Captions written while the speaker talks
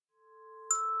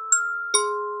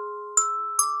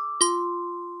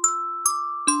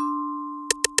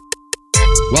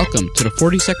Welcome to the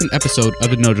 42nd episode of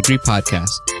the No Degree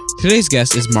Podcast. Today's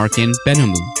guest is Markian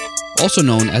Benhamou, also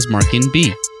known as Markian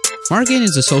B. Markian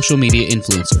is a social media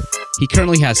influencer. He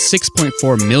currently has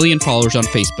 6.4 million followers on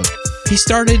Facebook. He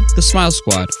started the Smile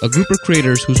Squad, a group of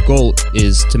creators whose goal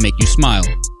is to make you smile.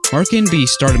 Markian B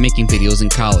started making videos in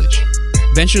college.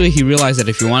 Eventually, he realized that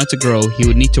if he wanted to grow, he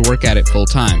would need to work at it full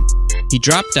time. He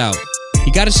dropped out.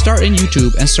 He got a start in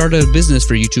YouTube and started a business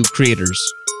for YouTube creators.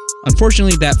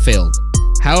 Unfortunately, that failed.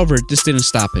 However, this didn't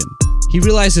stop him. He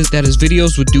realizes that his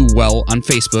videos would do well on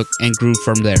Facebook and grew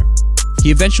from there.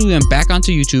 He eventually went back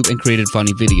onto YouTube and created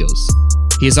funny videos.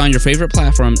 He is on your favorite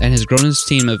platform and has grown his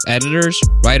team of editors,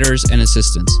 writers, and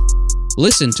assistants.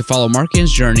 Listen to follow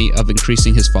Markian's journey of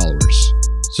increasing his followers.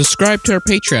 Subscribe to our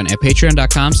Patreon at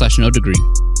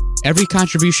patreon.com/nodegree. Every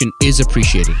contribution is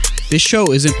appreciated. This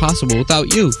show isn't possible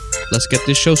without you. Let's get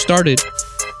this show started.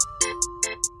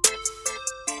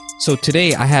 So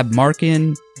today I have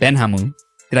Markian Benhamou.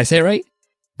 Did I say it right?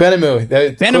 Benhamou.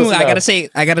 Benhamou.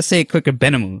 I gotta say it quicker.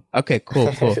 Benhamou. Okay,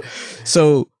 cool.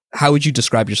 So how would you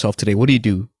describe yourself today? What do you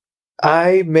do?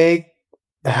 I make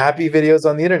happy videos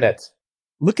on the internet.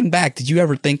 Looking back, did you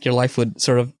ever think your life would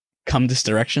sort of come this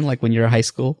direction, like when you're in high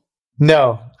school?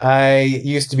 No, I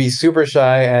used to be super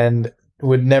shy and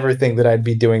would never think that I'd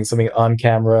be doing something on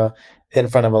camera in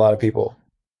front of a lot of people.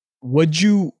 Would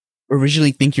you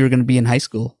originally think you were going to be in high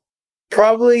school?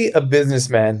 Probably a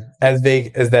businessman, as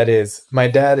vague as that is. My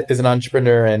dad is an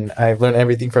entrepreneur and I've learned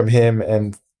everything from him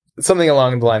and something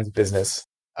along the lines of business.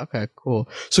 Okay, cool.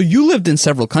 So you lived in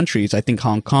several countries. I think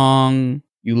Hong Kong,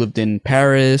 you lived in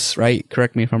Paris, right?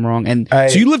 Correct me if I'm wrong. And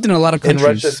so you lived in a lot of countries. In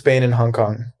Russia, Spain, and Hong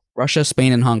Kong. Russia,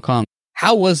 Spain, and Hong Kong.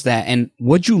 How was that? And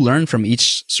what'd you learn from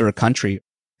each sort of country?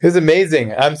 It was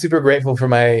amazing. I'm super grateful for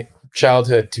my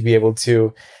childhood to be able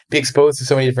to be exposed to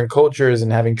so many different cultures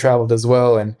and having traveled as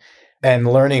well and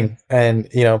learning and,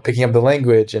 picking up the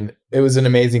language. And it was an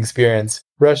amazing experience.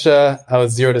 Russia, I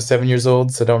was 0 to 7 years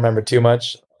old, so don't remember too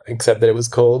much, except that it was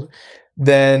cold.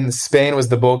 Then Spain was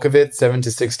the bulk of it, 7 to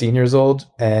 16 years old.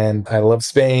 And I love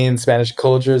Spain, Spanish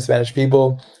culture, Spanish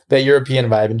people, that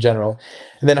European vibe in general.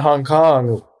 And then Hong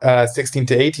Kong, 16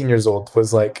 to 18 years old,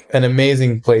 was like an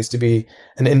amazing place to be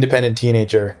an independent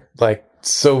teenager. Like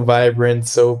so vibrant,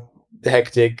 so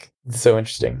hectic, so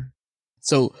interesting.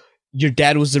 So your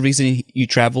dad was the reason you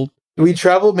traveled? We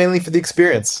traveled mainly for the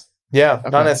experience. Yeah, okay.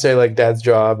 Not necessarily like dad's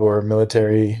job or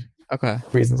military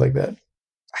reasons like that.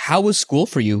 How was school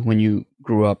for you when you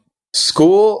grew up?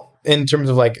 School in terms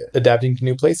of like adapting to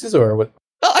new places or what?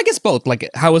 Well, I guess both. Like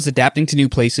how was adapting to new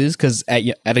places? Because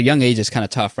at a young age, it's kind of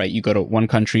tough, right? You go to one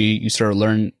country, you sort of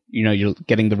learn, you're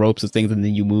getting the ropes of things, and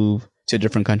then you move to a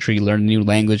different country, you learn a new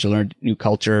language, you learn new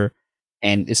culture,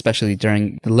 and especially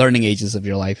during the learning ages of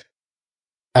your life.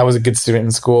 I was a good student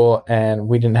in school and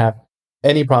we didn't have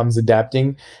any problems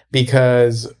adapting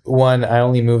because one, I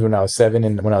only moved when I was 7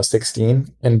 and when I was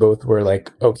 16, and both were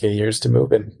like okay years to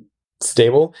move and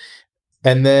stable.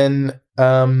 And then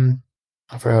I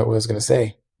forgot what I was going to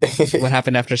say. What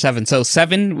happened after 7? So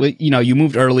 7, you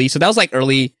moved early. So that was like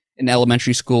early in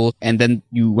elementary school, and then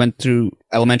you went through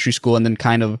elementary school, and then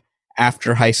kind of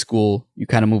after high school, you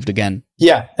kind of moved again.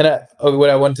 Yeah. And what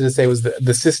I wanted to say was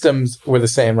the systems were the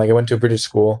same. Like I went to a British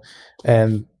school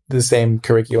and the same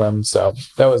curriculum. So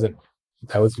that was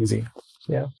easy.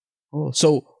 Yeah. Cool.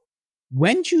 So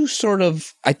when you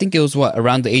I think it was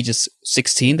around the age of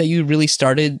 16 that you really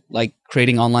started like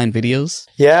creating online videos?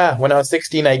 Yeah. When I was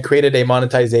 16, I created a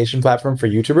monetization platform for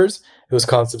YouTubers. It was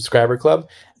called Subscriber Club.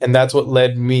 And that's what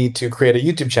led me to create a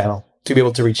YouTube channel to be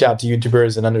able to reach out to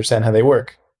YouTubers and understand how they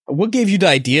work. What gave you the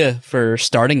idea for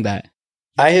starting that?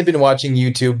 I had been watching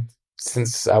YouTube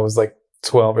since I was like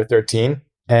 12 or 13,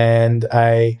 and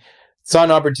I saw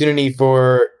an opportunity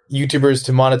for YouTubers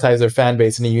to monetize their fan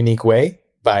base in a unique way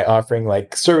by offering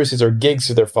like services or gigs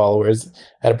to their followers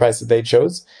at a price that they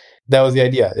chose. That was the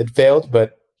idea. It failed,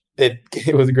 but it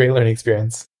was a great learning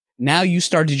experience. Now you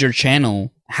started your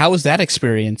channel. How was that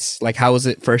experience? Like, how was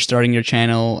it first starting your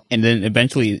channel? And then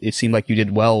eventually it seemed like you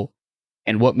did well.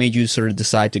 And what made you sort of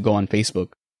decide to go on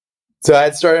Facebook? So I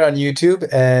had started on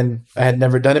YouTube and I had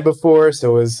never done it before.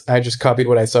 So I just copied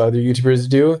what I saw other YouTubers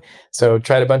do. So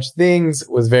tried a bunch of things,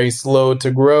 was very slow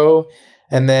to grow,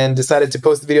 and then decided to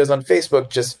post the videos on Facebook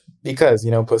just because,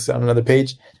 post it on another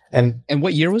page. And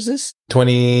what year was this?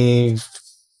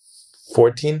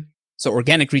 2014. So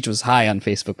organic reach was high on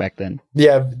Facebook back then.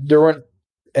 Yeah, there weren't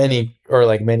any or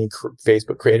like many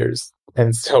Facebook creators.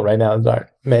 And still right now, there aren't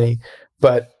many.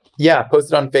 But yeah,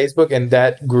 posted on Facebook, and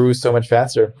that grew so much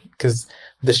faster because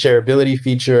the shareability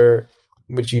feature,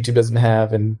 which YouTube doesn't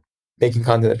have, and making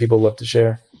content that people love to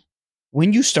share.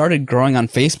 When you started growing on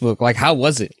Facebook, like, how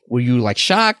was it? Were you like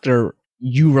shocked, or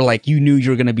you were like, you knew you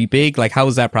were going to be big? Like, how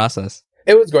was that process?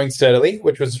 It was going steadily,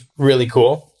 which was really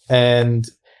cool. And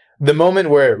the moment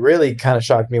where it really kind of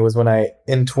shocked me was when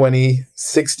in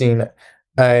 2016,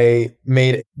 I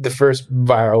made the first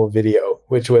viral video,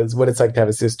 which was what it's like to have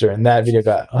a sister. And that video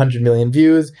got 100 million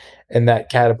views. And that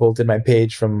catapulted my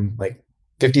page from like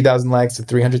 50,000 likes to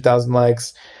 300,000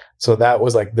 likes. So that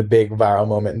was like the big viral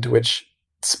moment, which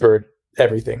spurred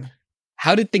everything.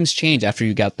 How did things change after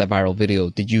you got that viral video?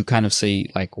 Did you kind of say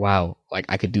like, wow, like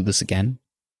I could do this again?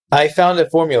 I found a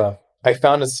formula. I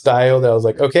found a style that was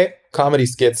like, okay, comedy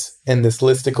skits in this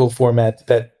listicle format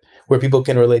where people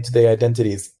can relate to their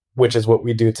identities, which is what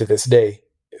we do to this day.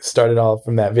 It started all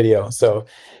from that video. So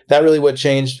that really what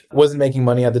changed. Wasn't making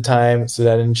money at the time, so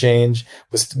that didn't change.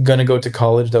 Was going to go to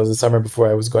college. That was the summer before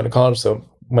I was going to college. So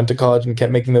went to college and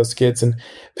kept making those skits, and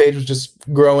page was just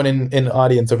growing in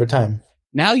audience over time.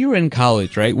 Now you're in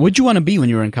college, right? What'd you want to be when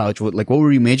you were in college? What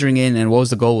were you majoring in, and what was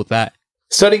the goal with that?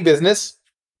 Studying business,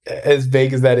 as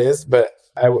vague as that is, but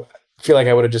feel like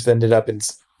I would have just ended up in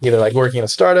either like working in a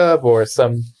startup or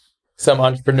some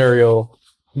entrepreneurial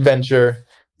venture.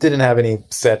 Didn't have any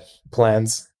set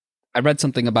plans. I read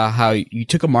something about how you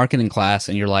took a marketing class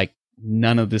and you're like,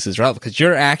 none of this is relevant, because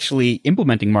you're actually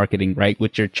implementing marketing, right,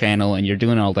 with your channel, and you're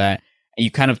doing all that. And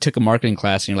you kind of took a marketing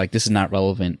class and you're like, this is not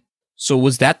relevant. So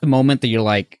was that the moment that you're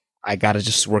like, I got to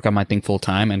just work on my thing full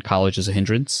time and college is a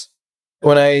hindrance?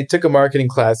 When I took a marketing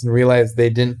class and realized they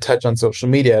didn't touch on social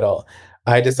media at all,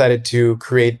 I decided to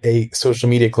create a social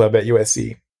media club at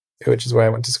USC, which is where I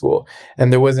went to school.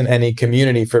 And there wasn't any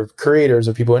community for creators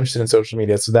or people interested in social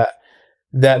media. So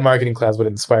that marketing class would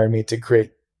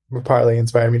partly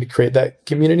inspire me to create that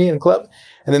community and club.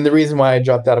 And then the reason why I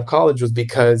dropped out of college was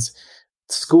because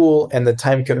school and the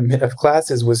time commitment of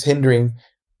classes was hindering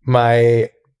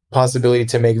my possibility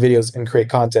to make videos and create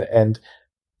content and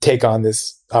take on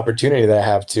this opportunity that I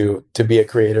have to be a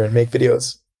creator and make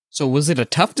videos. So was it a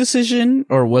tough decision,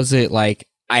 or was it like,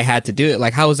 I had to do it?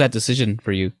 Like, how was that decision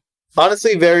for you?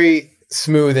 Honestly, very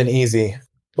smooth and easy.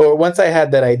 Or once I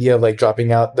had that idea of like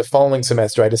dropping out, the following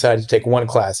semester, I decided to take one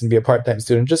class and be a part-time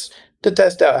student just to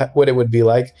test out what it would be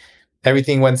like.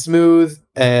 Everything went smooth,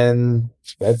 and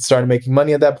I started making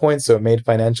money at that point, so it made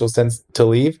financial sense to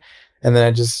leave. And then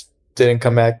I just didn't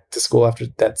come back to school after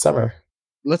that summer.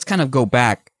 Let's kind of go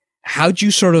back. How'd you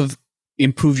sort of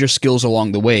improve your skills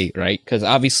along the way, right? Because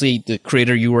obviously the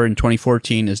creator you were in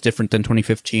 2014 is different than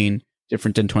 2015,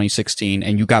 different than 2016,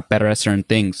 and you got better at certain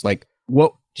things. Like,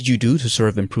 what did you do to sort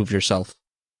of improve yourself?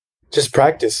 Just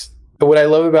practice. What I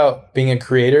love about being a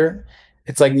creator,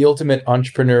 it's like the ultimate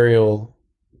entrepreneurial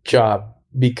job,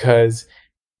 because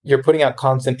you're putting out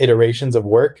constant iterations of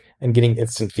work and getting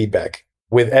instant feedback.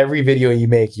 With every video you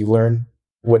make, you learn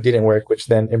what didn't work, which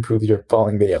then improves your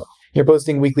following video. You're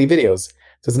posting weekly videos.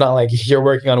 So it's not like you're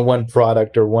working on one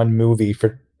product or one movie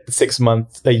for 6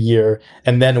 months, a year,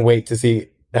 and then wait to see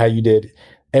how you did.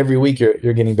 Every week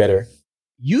you're getting better.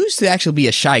 You used to actually be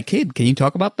a shy kid. Can you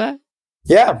talk about that?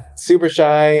 Yeah, super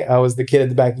shy. I was the kid at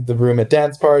the back of the room at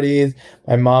dance parties.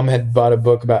 My mom had bought a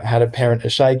book about how to parent a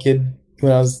shy kid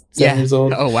when I was 7 years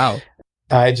old. Oh, wow.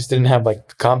 I just didn't have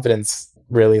like confidence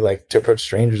really like to approach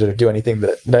strangers or do anything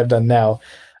that I've done now.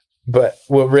 But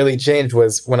what really changed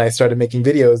was when I started making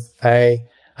videos, I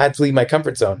had to leave my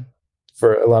comfort zone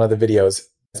for a lot of the videos,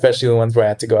 especially the ones where I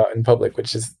had to go out in public,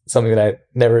 which is something that I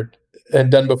never had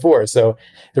done before. So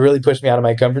it really pushed me out of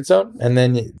my comfort zone. And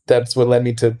then that's what led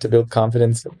me to build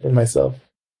confidence in myself.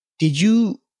 Did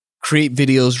you create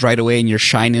videos right away and your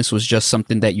shyness was just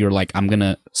something that you're like, I'm going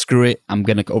to screw it, I'm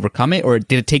going to overcome it? Or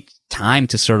did it take time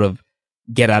to sort of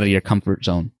get out of your comfort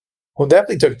zone? Well,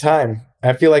 definitely took time.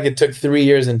 I feel like it took 3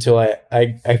 years until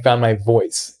I found my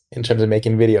voice in terms of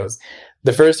making videos.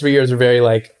 The first 3 years were very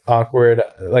like awkward,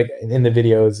 like in the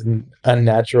videos, and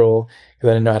unnatural because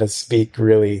I didn't know how to speak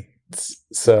really.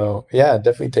 So yeah, it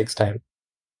definitely takes time.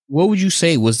 What would you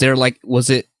say? Was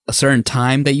it a certain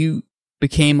time that you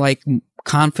became like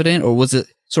confident, or was it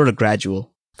sort of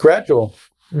gradual? Gradual.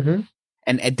 Mm-hmm.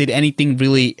 And did anything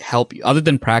really help you other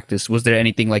than practice? Was there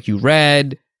anything like you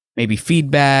read, maybe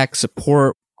feedback,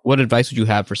 support? What advice would you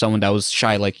have for someone that was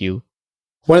shy like you?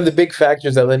 One of the big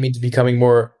factors that led me to becoming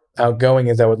more outgoing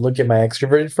is I would look at my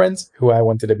extroverted friends who I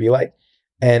wanted to be like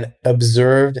and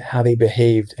observed how they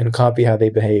behaved and copy how they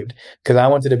behaved, because I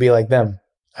wanted to be like them.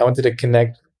 I wanted to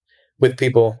connect with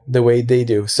people the way they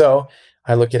do. So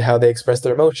I look at how they express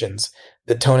their emotions,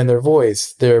 the tone in their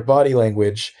voice, their body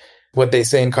language, what they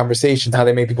say in conversations, how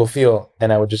they make people feel.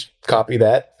 And I would just copy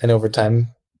that. And over time,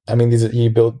 you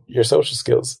build your social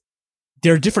skills.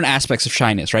 There are different aspects of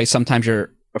shyness, right? Sometimes you're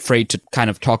afraid to kind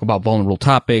of talk about vulnerable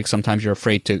topics. Sometimes you're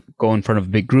afraid to go in front of a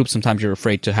big group. Sometimes you're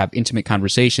afraid to have intimate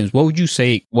conversations. What would you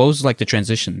say? What was like the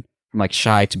transition from like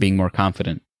shy to being more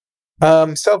confident?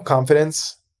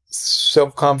 Self-confidence.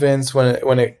 Self-confidence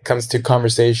when it comes to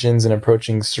conversations and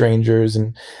approaching strangers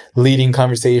and leading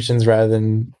conversations rather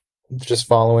than just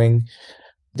following.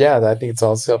 Yeah, I think it's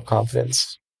all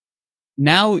self-confidence.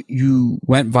 Now you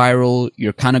went viral.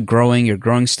 You're kind of growing. You're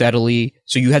growing steadily.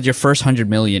 So you had your first 100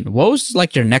 million. What was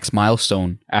like your next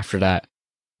milestone after that?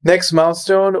 Next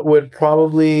milestone would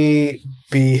probably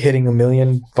be hitting 1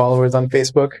 million followers on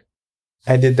Facebook.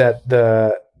 I did that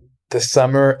the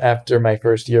summer after my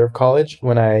first year of college.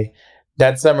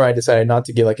 That summer I decided not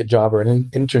to get like a job or an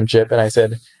internship, and I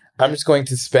said I'm just going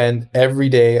to spend every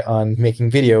day on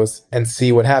making videos and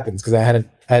see what happens, because I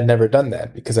had never done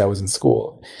that because I was in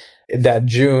school. That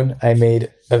June, I made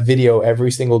a video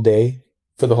every single day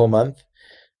for the whole month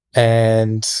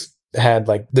and had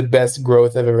like the best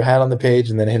growth I've ever had on the page,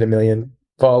 and then hit 1 million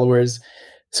followers.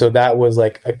 So that was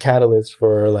like a catalyst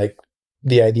for like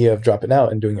the idea of dropping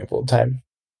out and doing it full time.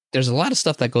 There's a lot of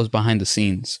stuff that goes behind the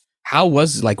scenes. How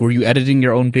was like, were you editing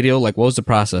your own video? Like, what was the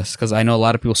process? Because I know a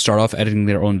lot of people start off editing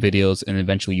their own videos and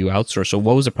eventually you outsource. So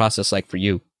what was the process like for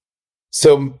you?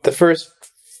 So the first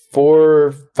 4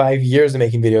 or 5 years of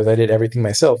making videos, I did everything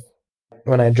myself.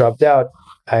 When I dropped out,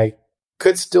 I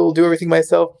could still do everything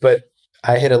myself, but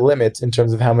I hit a limit in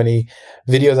terms of how many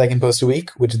videos I can post a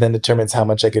week, which then determines how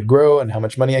much I could grow and how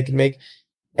much money I can make.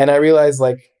 And I realized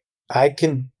like I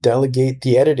can delegate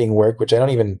the editing work, which I don't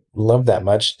even love that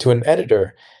much, to an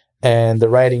editor, and the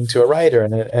writing to a writer,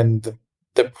 and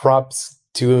the props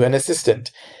to an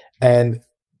assistant. And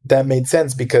that made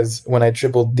sense because when I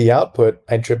tripled the output,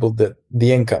 I tripled the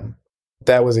income.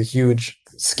 That was a huge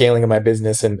scaling of my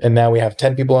business. And now we have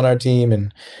 10 people on our team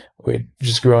and we're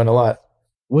just growing a lot.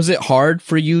 Was it hard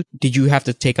for you? Did you have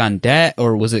to take on debt,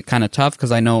 or was it kind of tough?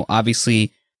 Because I know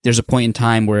obviously there's a point in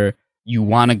time where you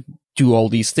want to do all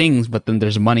these things, but then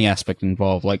there's a money aspect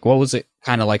involved. Like, what was it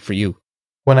kind of like for you?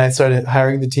 When I started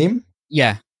hiring the team?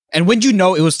 Yeah. And when did you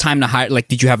know it was time to hire? Like,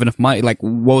 did you have enough money? Like,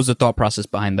 what was the thought process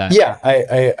behind that? Yeah,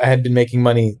 I had been making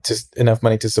enough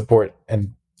money to support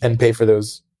and pay for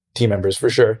those team members for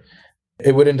sure.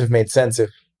 It wouldn't have made sense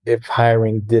if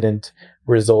hiring didn't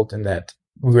result in that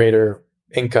greater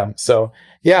income. So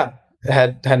yeah, I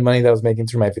had money that I was making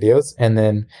through my videos. And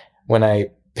then when I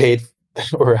paid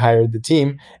or hired the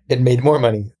team, it made more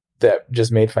money that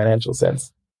just made financial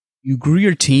sense. You grew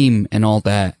your team and all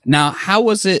that. Now, how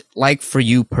was it like for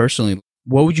you personally?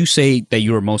 What would you say that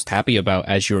you were most happy about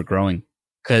as you were growing?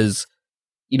 Because,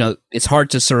 you know, it's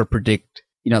hard to sort of predict,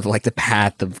 you know, like the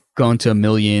path of going to 1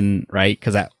 million, right?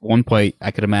 Because at one point I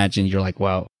could imagine you're like,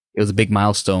 wow, it was a big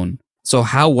milestone. So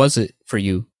how was it for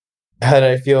you? How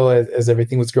did I feel as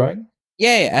everything was growing?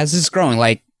 Yeah, as it's growing.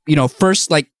 Like, you know,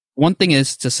 first, like one thing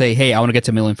is to say, hey, I want to get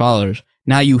to 1 million followers.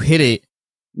 Now you hit it.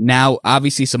 Now,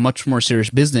 obviously, it's a much more serious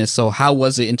business. So how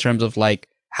was it in terms of like,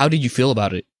 how did you feel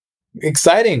about it?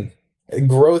 Exciting.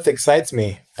 Growth excites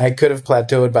me. I could have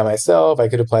plateaued by myself. I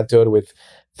could have plateaued with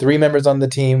 3 members on the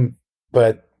team,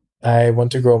 but I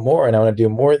want to grow more and I want to do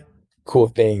more cool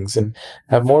things and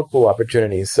have more cool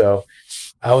opportunities. So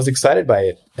I was excited by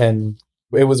it and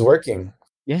it was working.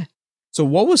 Yeah. So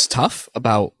what was tough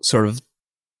about sort of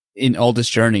in all this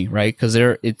journey, right? Because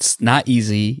it's not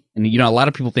easy. And, you know, a lot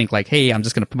of people think like, hey, I'm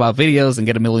just going to put out videos and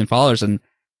get 1 million followers. And,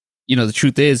 you know, the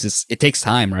truth is it takes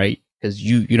time, right? Because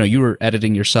you were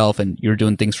editing yourself and you were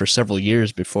doing things for several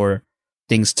years before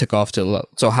things took off to.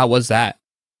 So how was that?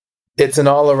 It's an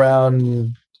all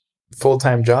around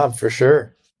full-time job for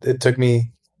sure. It took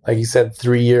me, like you said,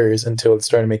 3 years until it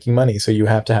started making money. So you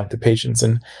have to have the patience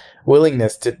and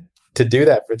willingness to do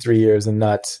that for 3 years and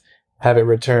not have it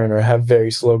return or have very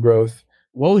slow growth.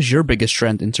 What was your biggest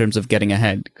strength in terms of getting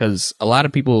ahead? Because a lot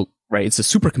of people, right, it's a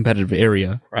super competitive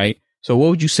area, right? So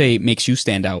what would you say makes you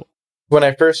stand out? When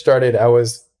I first started,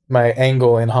 my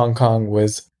angle in Hong Kong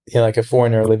was, you know, like a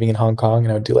foreigner living in Hong Kong,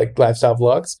 and I would do like lifestyle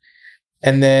vlogs.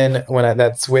 And then when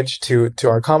that switched to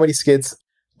our comedy skits,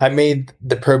 I made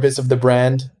the purpose of the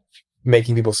brand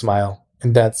making people smile.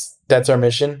 And that's our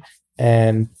mission.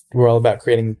 And we're all about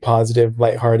creating positive,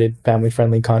 lighthearted,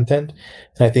 family-friendly content.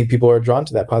 And I think people are drawn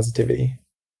to that positivity.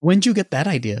 When did you get that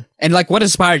idea? And like, what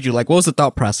inspired you? Like, what was the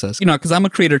thought process? You know, because I'm a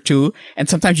creator too. And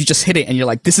sometimes you just hit it and you're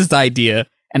like, this is the idea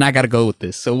and I got to go with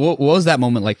this. So what was that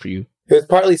moment like for you? It was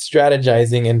partly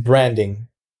strategizing and branding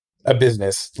a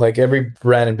business. Like every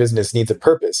brand and business needs a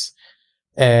purpose.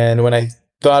 And when I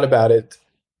thought about it,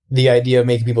 the idea of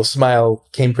making people smile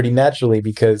came pretty naturally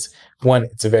because, one,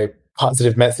 it's a very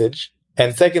positive message.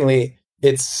 And secondly,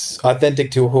 it's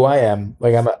authentic to who I am.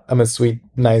 Like I'm a sweet,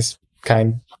 nice,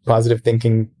 kind, positive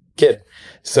thinking kid.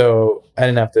 So I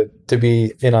didn't have to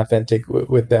be inauthentic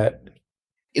with that.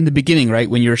 In the beginning, right,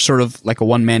 when you're sort of like a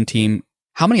one-man team,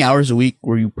 how many hours a week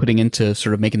were you putting into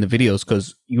sort of making the videos?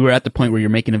 Because you were at the point where you're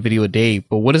making a video a day,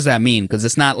 but what does that mean? Because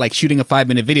it's not like shooting a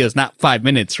 5-minute video. It's not 5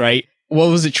 minutes, right? What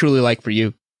was it truly like for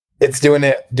you? It's doing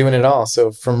it all.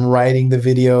 So from writing the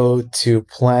video to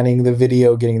planning the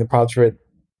video, getting the props for it,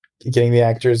 getting the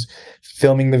actors,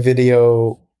 filming the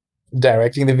video,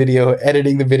 directing the video,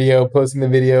 editing the video, posting the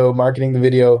video, marketing the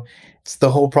video. It's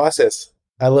the whole process.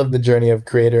 I love the journey of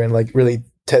creator and like really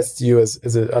tests you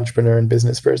as an entrepreneur and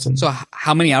business person. So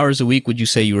how many hours a week would you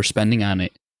say you were spending on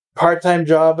it? Part-time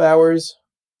job hours.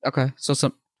 Okay. So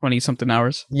some 20 something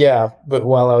hours. Yeah. But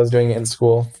while I was doing it in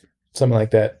school, something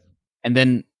like that. And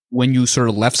then when you sort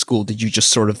of left school, did you just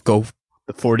sort of go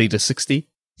the 40 to 60?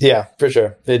 Yeah, for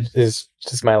sure. It is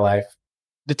just my life.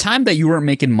 The time that you weren't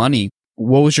making money,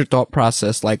 what was your thought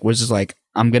process like? Was it like,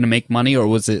 I'm going to make money? Or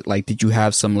was it like, did you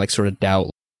have some like sort of doubt?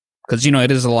 Because, you know,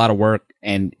 it is a lot of work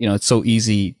and, you know, it's so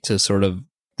easy to sort of,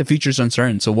 the future's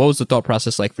uncertain. So what was the thought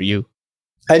process like for you?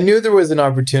 I knew there was an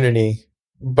opportunity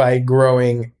by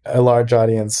growing a large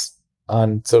audience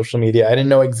on social media. I didn't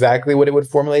know exactly what it would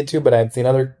formulate to, but I'd seen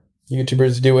other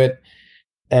YouTubers do it.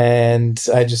 And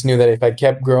I just knew that if I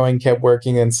kept growing, kept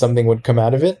working, then something would come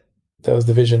out of it. That was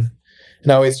the vision.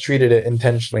 And I always treated it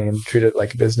intentionally and treated it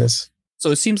like a business.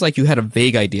 So it seems like you had a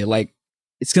vague idea, like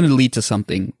it's going to lead to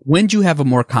something. When did you have a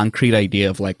more concrete idea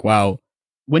of like, wow,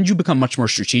 when did you become much more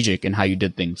strategic in how you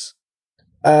did things?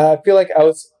 I feel like I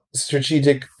was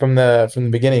strategic from the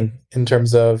beginning in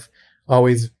terms of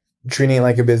always treating it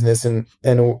like a business and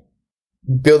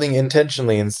building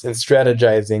intentionally and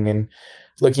strategizing and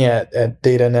looking at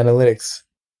data and analytics.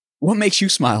 What makes you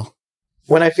smile?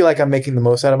 When I feel like I'm making the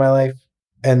most out of my life,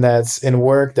 and that's in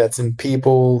work, that's in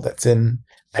people, that's in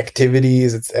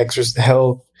activities, it's extra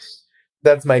health.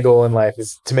 That's my goal in life,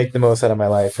 is to make the most out of my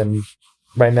life. And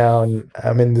right now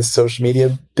I'm in this social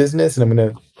media business and I'm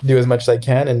going to do as much as I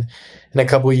can. And in a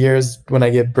couple of years, when I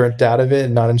get burnt out of it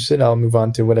and not interested, I'll move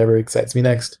on to whatever excites me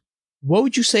next. What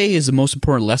would you say is the most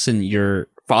important lesson your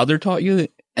father taught you?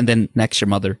 And then next, your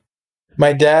mother?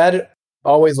 My dad,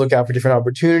 always look out for different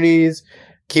opportunities,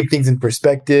 keep things in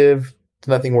perspective. It's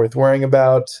nothing worth worrying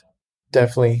about.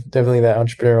 Definitely that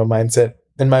entrepreneurial mindset.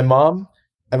 And my mom,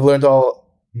 I've learned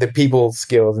all the people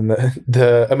skills and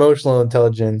the emotional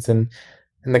intelligence and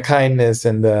the kindness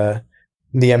and the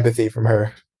empathy from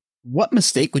her. What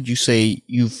mistake would you say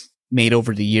you've made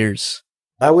over the years?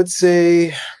 I would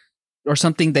say... Or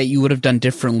something that you would have done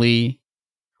differently?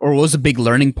 Or what was a big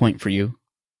learning point for you?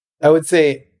 I would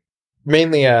say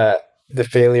mainly the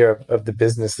failure of the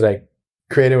business that I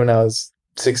created when I was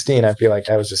 16. I feel like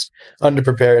I was just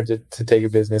underprepared to take a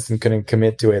business and couldn't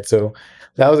commit to it. So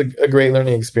that was a great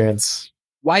learning experience.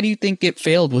 Why do you think it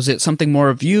failed? Was it something more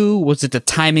of you? Was it the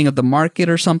timing of the market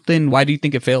or something? Why do you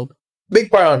think it failed? Big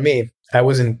part on me. I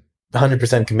wasn't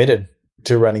 100% committed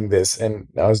to running this. And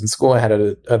I was in school. I had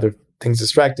other things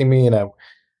distracting me. And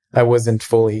I wasn't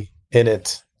fully in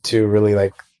it to really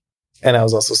like... And I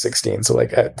was also 16. So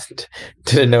like I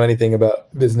didn't know anything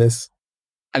about business.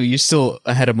 I mean, you're still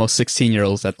ahead of most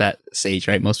 16-year-olds at that stage,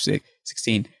 right? Most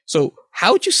 16. So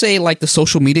how would you say like the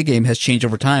social media game has changed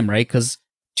over time, right? Because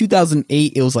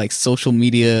 2008, it was like social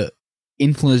media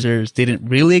influencers didn't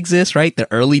really exist, right?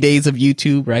 The early days of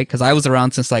YouTube, right? Because I was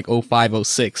around since like 05,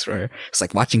 06, where it's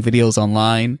like watching videos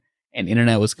online and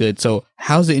internet was good. So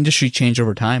how's the industry changed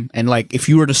over time? And like, if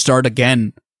you were to start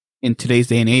again in today's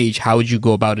day and age, how would you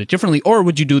go about it differently? Or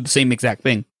would you do the same exact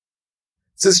thing?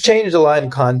 So it's changed a lot in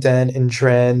content and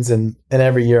trends, and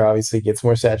every year obviously it gets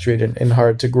more saturated and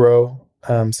hard to grow.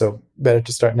 So better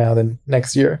to start now than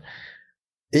next year.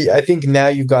 I think now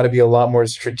you've got to be a lot more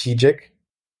strategic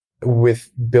with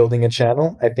building a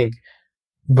channel. I think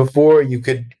before you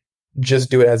could just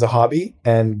do it as a hobby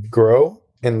and grow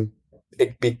and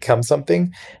it become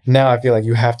something. Now I feel like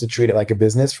you have to treat it like a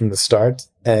business from the start,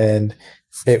 and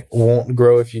it won't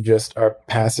grow if you just are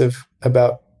passive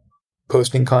about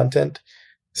posting content.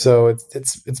 So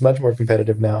it's much more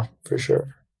competitive now, for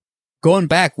sure. Going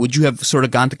back, would you have sort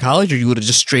of gone to college, or you would have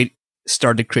just straight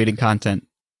started creating content?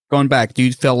 Going back, do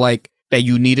you feel like that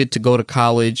you needed to go to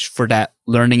college for that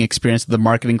learning experience of the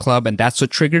marketing club, and that's what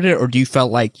triggered it? Or do you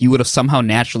felt like you would have somehow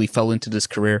naturally fell into this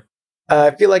career?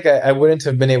 I feel like I wouldn't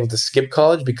have been able to skip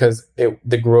college because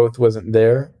the growth wasn't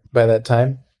there by that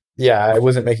time. Yeah, I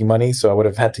wasn't making money, so I would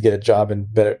have had to get a job and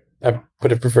I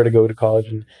would have preferred to go to college,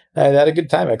 and I had a good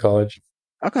time at college.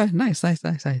 Okay, nice.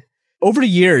 over the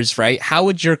years, right, how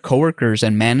would your coworkers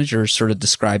and managers sort of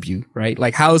describe you, right?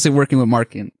 Like, how is it working with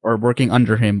Markian or working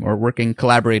under him or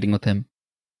collaborating with him?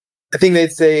 I think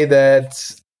they'd say that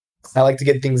I like to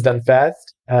get things done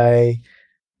fast. I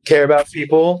care about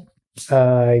people.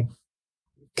 I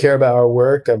care about our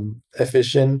work. I'm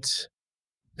efficient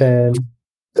and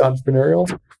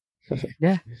entrepreneurial.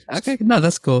 Yeah. Okay. No,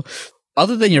 that's cool.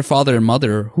 Other than your father and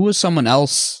mother, who was someone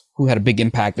else who had a big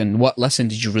impact, and what lesson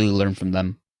did you really learn from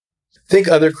them? I think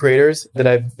other creators that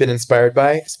I've been inspired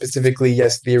by, specifically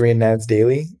Yes Theory and Nads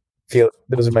Daily, feel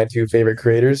those are my two favorite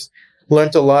creators.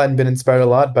 Learned a lot and been inspired a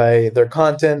lot by their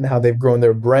content, how they've grown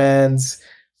their brands,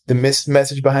 the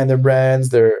message behind their brands,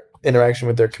 their interaction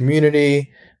with their community,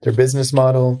 their business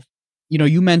model.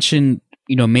 You mentioned,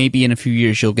 maybe in a few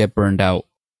years you'll get burned out.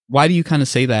 Why do you kind of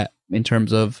say that in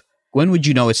terms of when would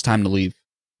you know it's time to leave?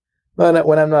 Well,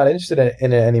 when I'm not interested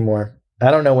in it anymore.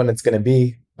 I don't know when it's going to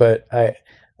be, but I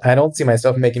don't see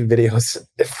myself making videos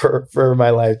for my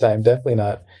lifetime. Definitely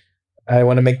not. I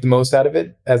want to make the most out of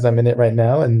it as I'm in it right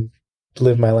now and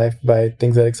live my life by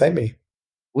things that excite me.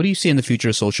 What do you see in the future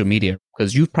of social media?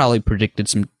 Because you've probably predicted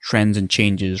some trends and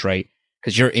changes, right?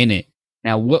 Because you're in it.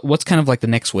 Now, what's kind of like the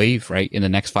next wave, right, in the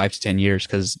next 5 to 10 years?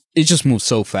 Because it just moves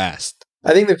so fast.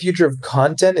 I think the future of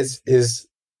content is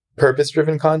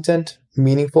purpose-driven content,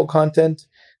 meaningful content,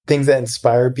 things that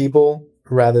inspire people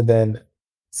rather than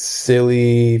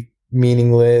silly,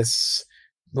 meaningless,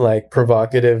 like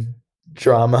provocative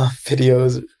drama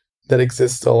videos that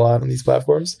exist a lot on these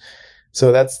platforms.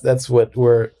 So that's what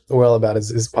we're all about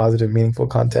is positive, meaningful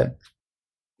content.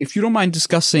 If you don't mind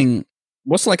discussing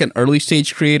what's like an early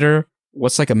stage creator,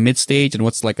 what's like a mid stage, and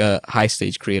what's like a high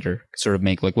stage creator sort of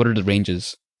make, like what are the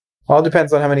ranges? All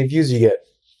depends on how many views you get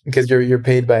because you're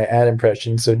paid by ad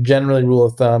impressions. So generally, rule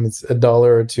of thumb, it's $1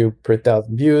 or $2 per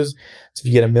 1,000 views. So if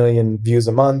you get 1 million views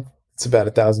a month, it's about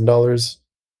 $1,000.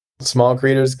 Small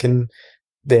creators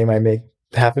they might make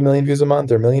 500,000 views a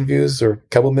month or 1 million views or a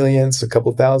couple million, so a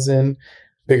couple thousand.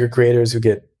 Bigger creators who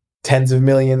get tens of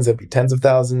millions, that'd be tens of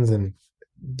thousands, and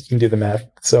you can do the math,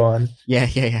 so on.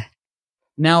 Yeah.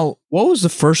 Now, what was the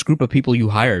first group of people you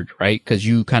hired, right? Because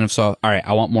you kind of saw, all right,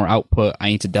 I want more output. I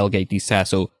need to delegate these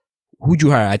tasks. So who'd you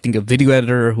hire? I think a video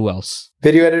editor. Who else?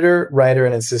 Video editor, writer,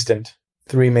 and assistant.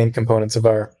 3 main components of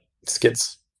our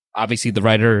skits. Obviously, the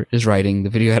writer is writing. The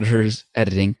video editor is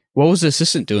editing. What was the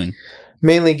assistant doing?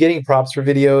 Mainly getting props for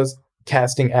videos,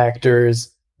 casting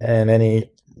actors, and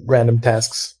any random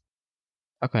tasks.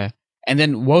 Okay. And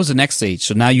then what was the next stage?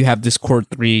 So now you have this core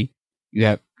 3. You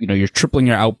have, you're tripling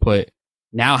your output.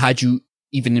 Now, how'd you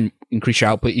even increase your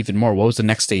output even more? What was the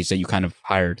next stage that you kind of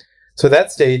hired? So that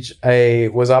stage, I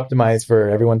was optimized for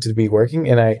everyone to be working.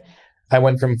 And I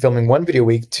went from filming 1 video a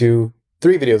week to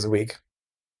 3 videos a week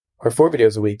or 4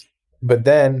 videos a week. But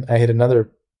then I hit another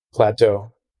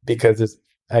plateau because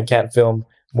I can't film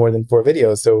more than 4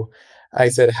 videos. So I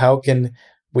said, how can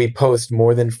we post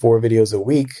more than 4 videos a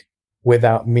week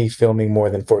without me filming more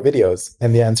than 4 videos?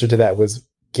 And the answer to that was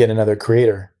get another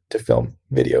creator to film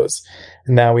videos.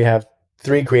 And now we have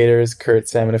 3 creators, Kurt,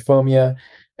 Sam, and Ephomia,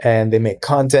 and they make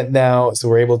content now. So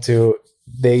we're able to,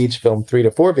 they each film 3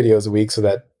 to 4 videos a week so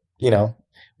that,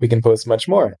 we can post much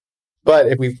more. But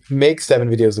if we make 7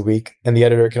 videos a week and the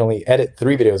editor can only edit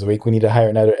 3 videos a week, we need to hire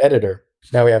another editor.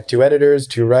 Now we have 2 editors,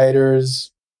 2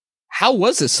 writers. How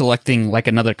was it selecting like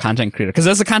another content creator? Because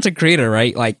as a content creator,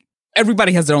 right, like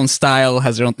everybody has their own style,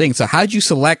 has their own thing. So how did you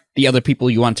select the other people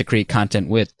you want to create content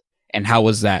with? And how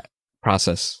was that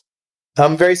process?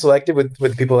 I'm very selective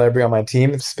with people that I bring on my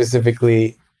team,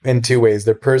 specifically in 2 ways.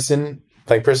 Their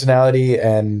personality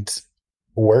and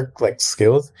work, like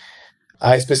skills.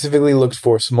 I specifically looked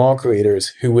for small creators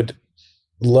who would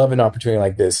love an opportunity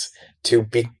like this to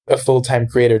be a full-time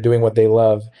creator doing what they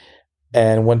love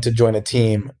and want to join a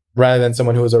team rather than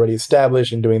someone who was already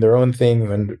established and doing their own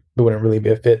thing and who wouldn't really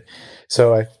be a fit.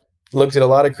 So I looked at a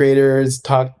lot of creators,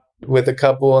 talked with a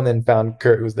couple, and then found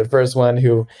Kurt, who was the first one,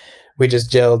 who we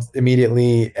just gelled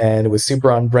immediately and was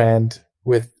super on brand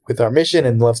with our mission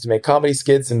and loves to make comedy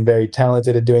skits and very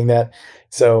talented at doing that.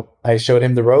 So I showed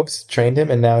him the ropes, trained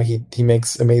him, and now he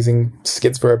makes amazing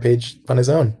skits for our page on his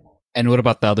own. And what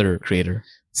about the other creator?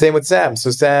 Same with Sam.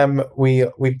 So Sam, we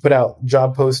put out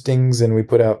job postings and we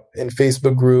put out in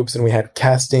Facebook groups and we had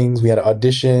castings, we had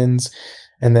auditions.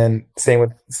 And then same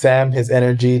with Sam, his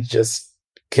energy just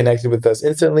connected with us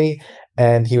instantly,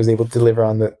 and he was able to deliver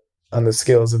on the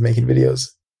skills of making videos.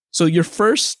 So your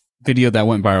first video that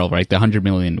went viral, right, the 100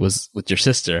 million, was with your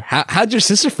sister. How'd your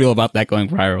sister feel about that going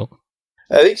viral?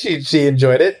 I think she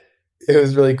enjoyed it. It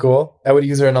was really cool. I would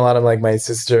use her in a lot of like my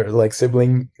sister, like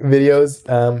sibling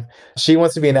videos. She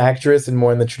wants to be an actress and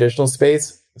more in the traditional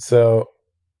space. So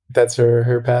that's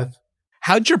her path.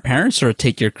 How'd your parents sort of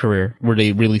take your career? Were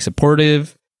they really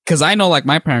supportive? Because I know, like,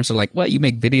 my parents are like, what, you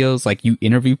make videos? Like, you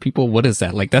interview people? What is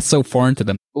that? Like, that's so foreign to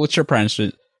them. What's your parents'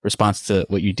 response to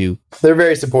what you do? They're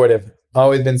very supportive.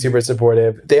 Always been super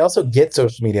supportive. They also get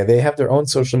social media. They have their own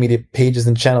social media pages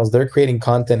and channels. They're creating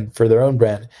content for their own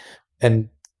brand, and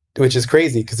which is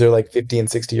crazy because they're like 50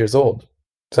 and 60 years old.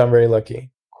 So I'm very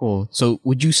lucky. Cool. So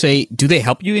would you say, do they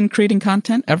help you in creating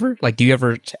content ever? Like, do you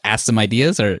ever ask them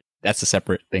ideas, or that's a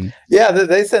separate thing? Yeah,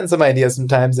 they send some ideas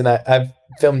sometimes, and I've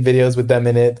filmed videos with them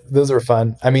in it. Those were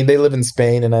fun. I mean, they live in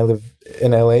Spain and I live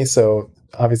in LA, so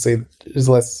obviously there's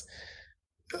less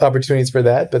opportunities for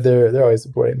that, but they're always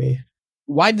supporting me.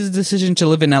 Why the decision to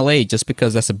live in LA? Just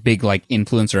because that's a big like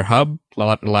influencer hub, a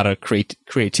lot of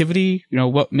creativity. You know,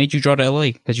 what made you draw to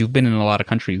LA? Because you've been in a lot of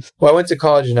countries. Well, I went to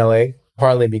college in LA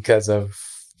partly because of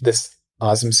this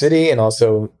awesome city, and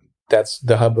also that's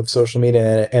the hub of social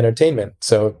media and entertainment.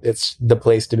 So it's the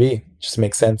place to be. Just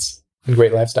makes sense.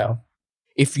 Great lifestyle.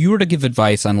 If you were to give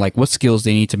advice on like what skills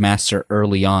they need to master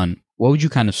early on, what would you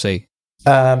kind of say?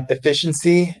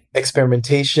 Efficiency,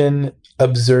 experimentation,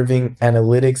 observing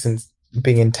analytics, and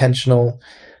being intentional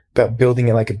about building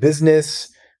it like a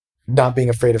business, not being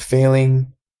afraid of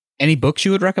failing. Any books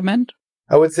you would recommend?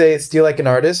 I would say Steal Like an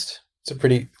Artist. It's a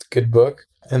pretty good book.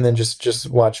 And then just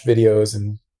watch videos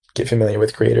and get familiar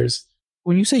with creators.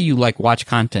 When you say you like watch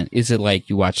content, is it like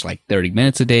you watch like 30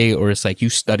 minutes a day, or it's like you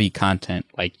study content,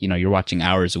 like, you know, you're watching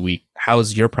hours a week?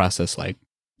 How's your process like?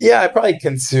 Yeah, I probably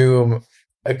consume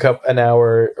an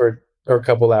hour or a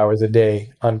couple hours a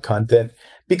day on content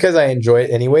because I enjoy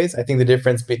it anyways. I think the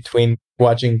difference between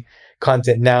watching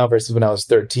content now versus when I was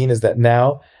 13 is that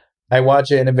now I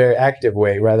watch it in a very active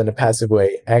way rather than a passive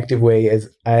way. Active way is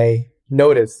I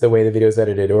notice the way the video is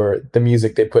edited, or the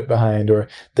music they put behind, or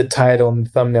the title and the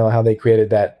thumbnail, how they created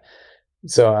that.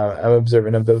 So I'm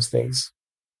observant of those things.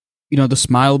 You know, the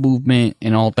smile movement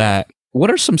and all that.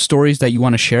 What are some stories that you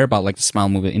want to share about like the smile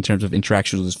movement in terms of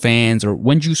interactions with fans, or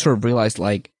when you sort of realized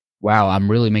like, wow,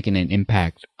 I'm really making an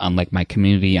impact on like my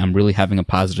community. I'm really having a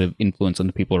positive influence on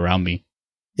the people around me.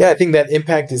 Yeah, I think that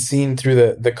impact is seen through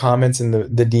the comments and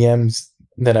the DMs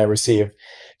that I receive.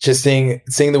 Just seeing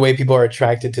the way people are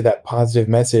attracted to that positive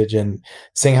message, and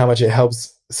seeing how much it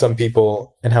helps some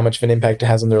people and how much of an impact it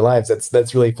has on their lives.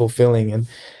 That's really fulfilling, and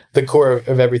the core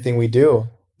of everything we do.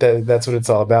 That's what it's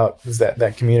all about, is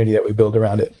that community that we build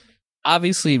around it.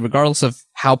 Obviously, regardless of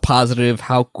how positive,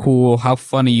 how cool, how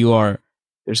funny you are,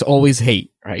 there's always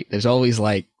hate, right? There's always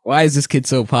like, why is this kid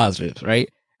so positive,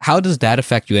 right? How does that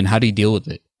affect you, and how do you deal with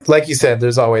it? Like you said,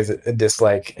 there's always a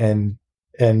dislike and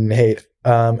hate.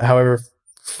 However,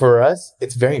 for us,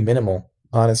 it's very minimal,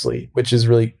 honestly, which is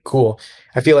really cool.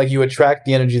 I feel like you attract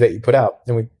the energy that you put out,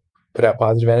 and we put out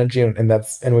positive energy,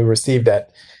 and we receive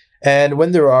that. And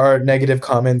when there are negative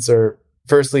comments, or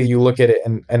firstly, you look at it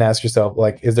and ask yourself,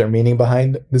 like, is there meaning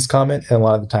behind this comment? And a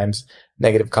lot of the times,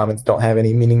 negative comments don't have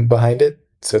any meaning behind it,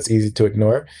 so it's easy to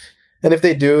ignore. And if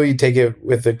they do, you take it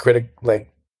with a critic,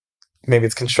 like maybe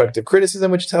it's constructive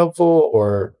criticism, which is helpful,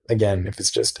 or again, if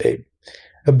it's just a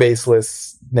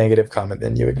baseless negative comment,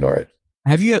 then you ignore it.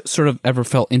 Have you sort of ever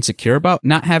felt insecure about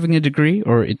not having a degree,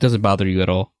 or it doesn't bother you at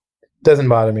all? Doesn't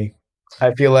bother me.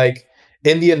 I feel like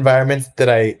in the environment that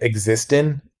I exist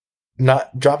in,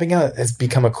 not dropping out has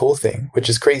become a cool thing, which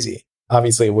is crazy.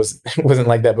 Obviously, it wasn't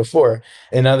like that before.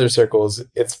 In other circles,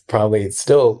 it's probably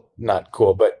still not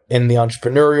cool. But in the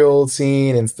entrepreneurial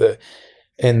scene,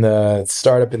 in the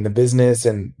startup, in the business,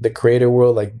 and the creator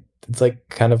world, like it's like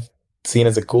kind of seen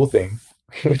as a cool thing,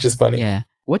 which is funny. Yeah.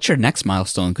 What's your next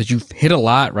milestone? Because you've hit a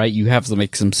lot, right? You have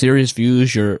like some serious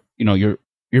views. You're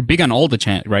big on all the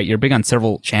channels, right? You're big on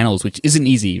several channels, which isn't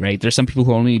easy, right? There's some people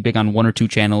who are only big on one or two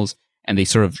channels, and they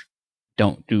sort of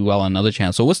don't do well on other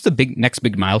channels. So what's the next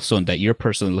big milestone that you're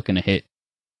personally looking to hit?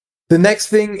 The next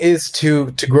thing is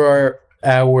to grow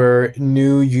our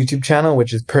new YouTube channel,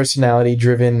 which is personality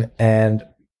driven and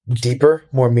deeper,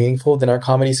 more meaningful than our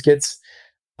comedy skits.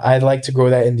 I'd like to grow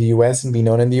that in the US and be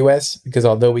known in the US, because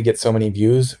although we get so many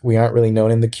views, we aren't really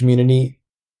known in the community,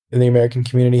 in the American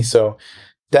community. So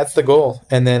that's the goal.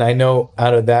 And then I know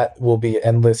out of that will be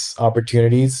endless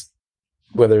opportunities,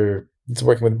 whether it's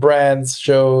working with brands,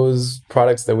 shows,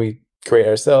 products that we create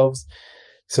ourselves.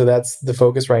 So that's the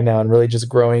focus right now, and really just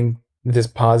growing this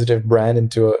positive brand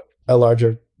into a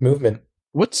larger movement.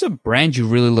 What's a brand you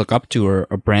really look up to, or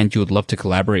a brand you would love to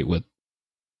collaborate with?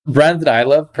 Brand that I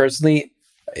love personally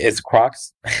is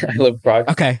Crocs. I love Crocs.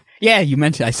 Okay. Yeah, you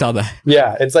mentioned, I saw that.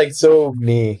 Yeah, it's like so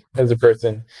me as a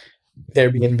person.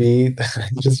 Airbnb,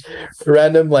 just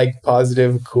random, like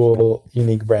positive, cool,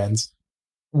 unique brands.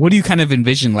 What do you kind of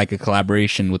envision like a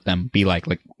collaboration with them be like?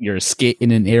 Like you're a skit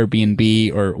in an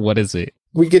Airbnb, or what is it?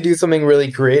 We could do something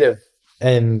really creative,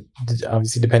 and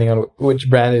obviously depending on which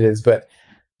brand it is. But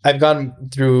I've gone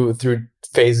through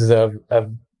phases of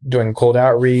doing cold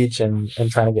outreach and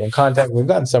trying to get in contact. We've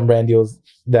gotten some brand deals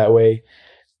that way.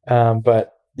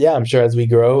 But yeah, I'm sure as we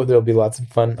grow, there'll be lots of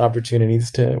fun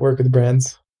opportunities to work with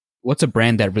brands. What's a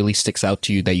brand that really sticks out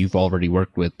to you that you've already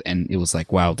worked with and it was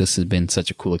like, wow, this has been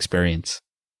such a cool experience?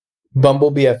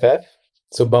 Bumble BFF.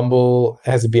 So Bumble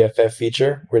has a BFF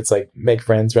feature where it's like make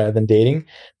friends rather than dating.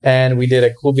 And we did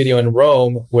a cool video in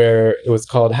Rome where it was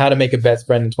called How to Make a Best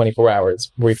Friend in 24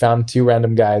 Hours, where we found 2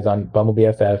 random guys on Bumble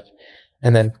BFF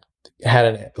and then had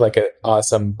an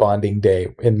awesome bonding day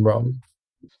in Rome.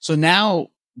 So now,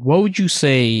 what would you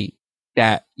say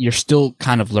that you're still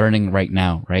kind of learning right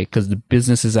now, right? Because the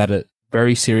business is at a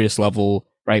very serious level,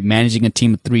 right? Managing a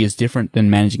team of 3 is different than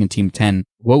managing a team of 10.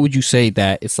 What would you say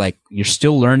that it's like you're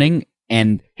still learning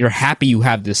and you're happy you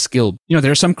have this skill? You know,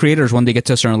 there are some creators, when they get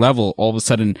to a certain level, all of a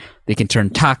sudden they can turn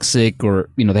toxic or,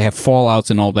 you know, they have fallouts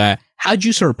and all that. How'd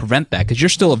you sort of prevent that? Because you're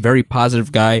still a very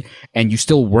positive guy and you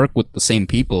still work with the same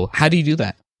people. How do you do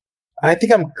that? I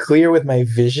think I'm clear with my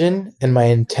vision and my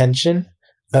intention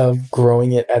of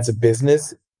growing it as a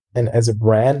business and as a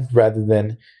brand rather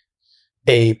than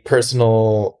a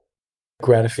personal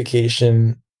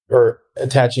gratification or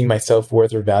attaching my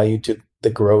self-worth or value to the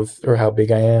growth or how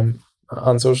big I am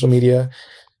on social media.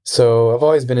 So I've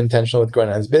always been intentional with growing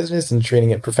it as a business and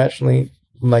treating it professionally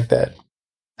like that.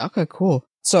 Okay, cool.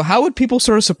 So how would people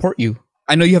sort of support you?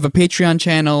 I know you have a Patreon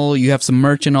channel, you have some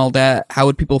merch and all that. How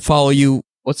would people follow you?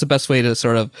 What's the best way to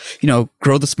sort of, you know,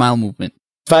 grow the Smile movement?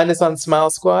 Find us on Smile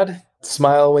Squad.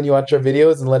 Smile when you watch our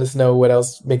videos and let us know what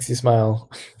else makes you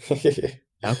smile.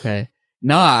 Okay.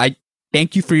 No, I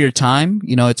thank you for your time.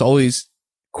 You know, it's always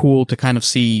cool to kind of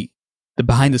see the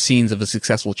behind the scenes of a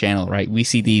successful channel, right? We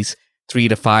see these 3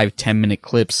 to 5, 10-minute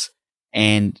clips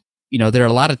and, you know, there are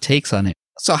a lot of takes on it.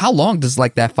 So how long does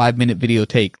like that 5-minute video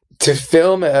take? To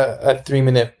film a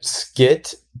 3-minute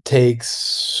skit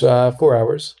takes 4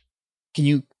 hours. Can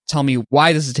you tell me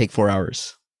why does it take 4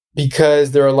 hours?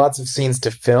 Because there are lots of scenes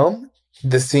to film.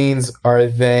 The scenes are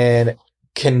then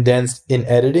condensed in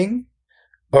editing.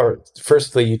 Or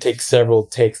firstly, you take several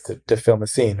takes to film a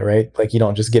scene, right? Like you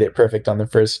don't just get it perfect on the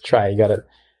first try.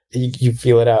 You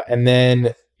feel it out. And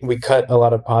then we cut a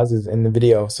lot of pauses in the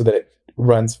video so that it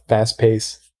runs fast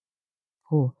paced.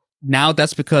 Cool. Now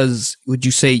that's because, would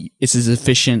you say it's as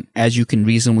efficient as you can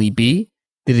reasonably be?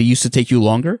 Did it used to take you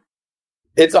longer?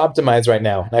 It's optimized right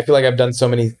now. I feel like I've done so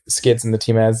many skits in the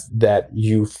team ads that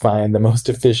you find the most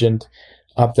efficient,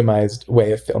 optimized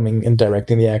way of filming and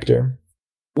directing the actor.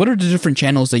 What are the different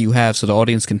channels that you have so the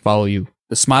audience can follow you?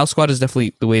 The Smile Squad is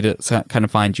definitely the way to kind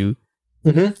of find you.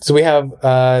 Mm-hmm. So we have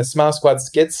Smile Squad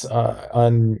skits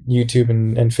on YouTube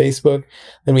and Facebook.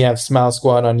 Then we have Smile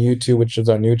Squad on YouTube, which is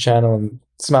our new channel, and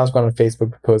Smile Squad on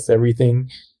Facebook posts everything.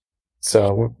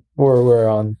 So we're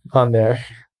on there.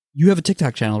 You have a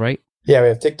TikTok channel, right? Yeah, we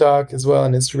have TikTok as well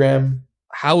and Instagram.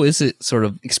 How is it sort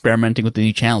of experimenting with the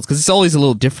new channels? Because it's always a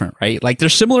little different, right? Like they're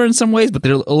similar in some ways, but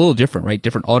they're a little different, right?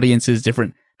 Different audiences,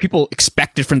 different people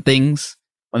expect different things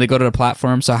when they go to the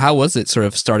platform. So how was it sort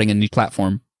of starting a new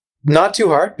platform? Not too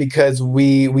hard because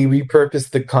we repurposed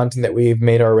the content that we've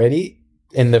made already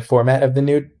in the format of the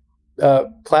new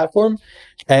platform.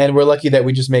 And we're lucky that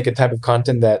we just make a type of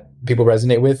content that people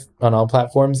resonate with on all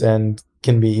platforms and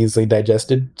can be easily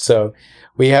digested. So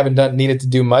we haven't needed to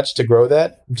do much to grow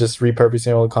that, just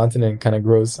repurposing all the content and it kind of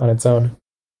grows on its own.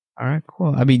 All right,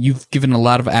 cool. I mean, you've given a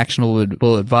lot of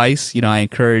actionable advice. You know, I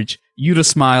encourage you to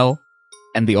smile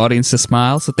and the audience to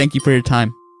smile. So thank you for your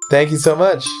time. Thank you so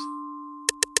much.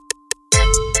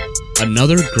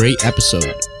 Another great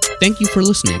episode. Thank you for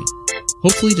listening.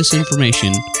 Hopefully this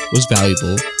information was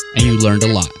valuable and you learned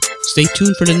a lot. Stay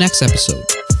tuned for the next episode.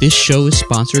 This show is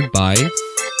sponsored by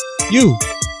you.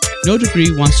 No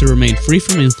Degree wants to remain free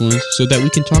from influence so that we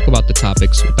can talk about the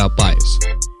topics without bias.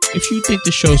 If you think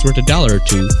the show is worth $1 or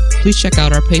 $2, please check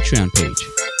out our Patreon page.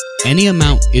 Any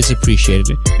amount is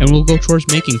appreciated and will go towards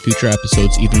making future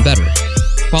episodes even better.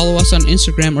 Follow us on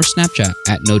Instagram or Snapchat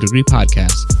at No Degree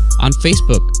Podcast, on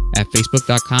Facebook at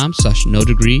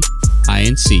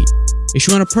facebook.com/NoDegreeINC. If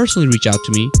you want to personally reach out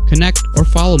to me, connect or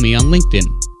follow me on LinkedIn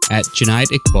at Junaid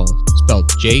Iqbal, spelled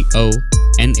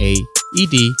Jonaed,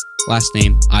 last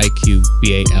name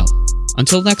Iqbal.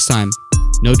 Until next time,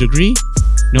 no degree,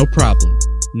 no problem.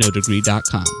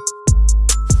 NoDegree.com.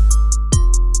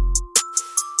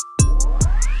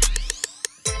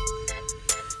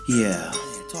 Yeah.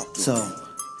 So,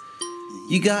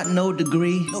 you got no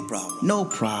degree? No problem. No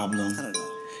problem. I don't know.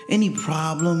 Any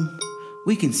problem,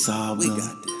 we can solve them. We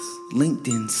got this.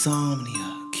 LinkedIn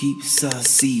insomnia keeps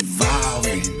us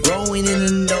evolving, growing in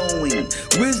the knowing.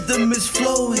 Wisdom is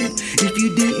flowing. If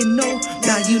you didn't know,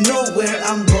 now you know where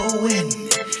I'm going.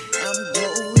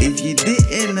 If you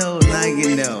didn't know, now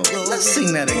you know. Let's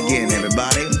sing that again,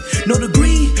 everybody. No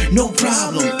degree, no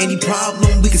problem. Any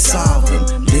problem, we can solve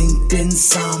them. LinkedIn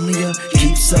insomnia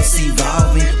keeps us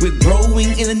evolving. We're growing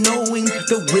in the knowing.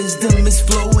 The wisdom is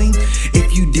flowing.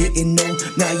 If you didn't know,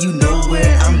 now you know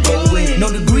where I'm going.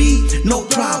 No degree, no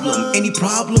problem. Any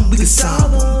problem, we can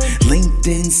solve them.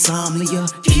 LinkedIn insomnia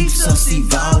keeps us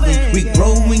evolving. We're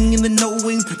growing in the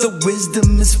knowing. The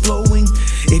wisdom is flowing.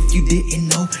 If you didn't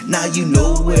know, now you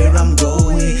know where I'm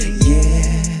going.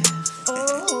 Yeah.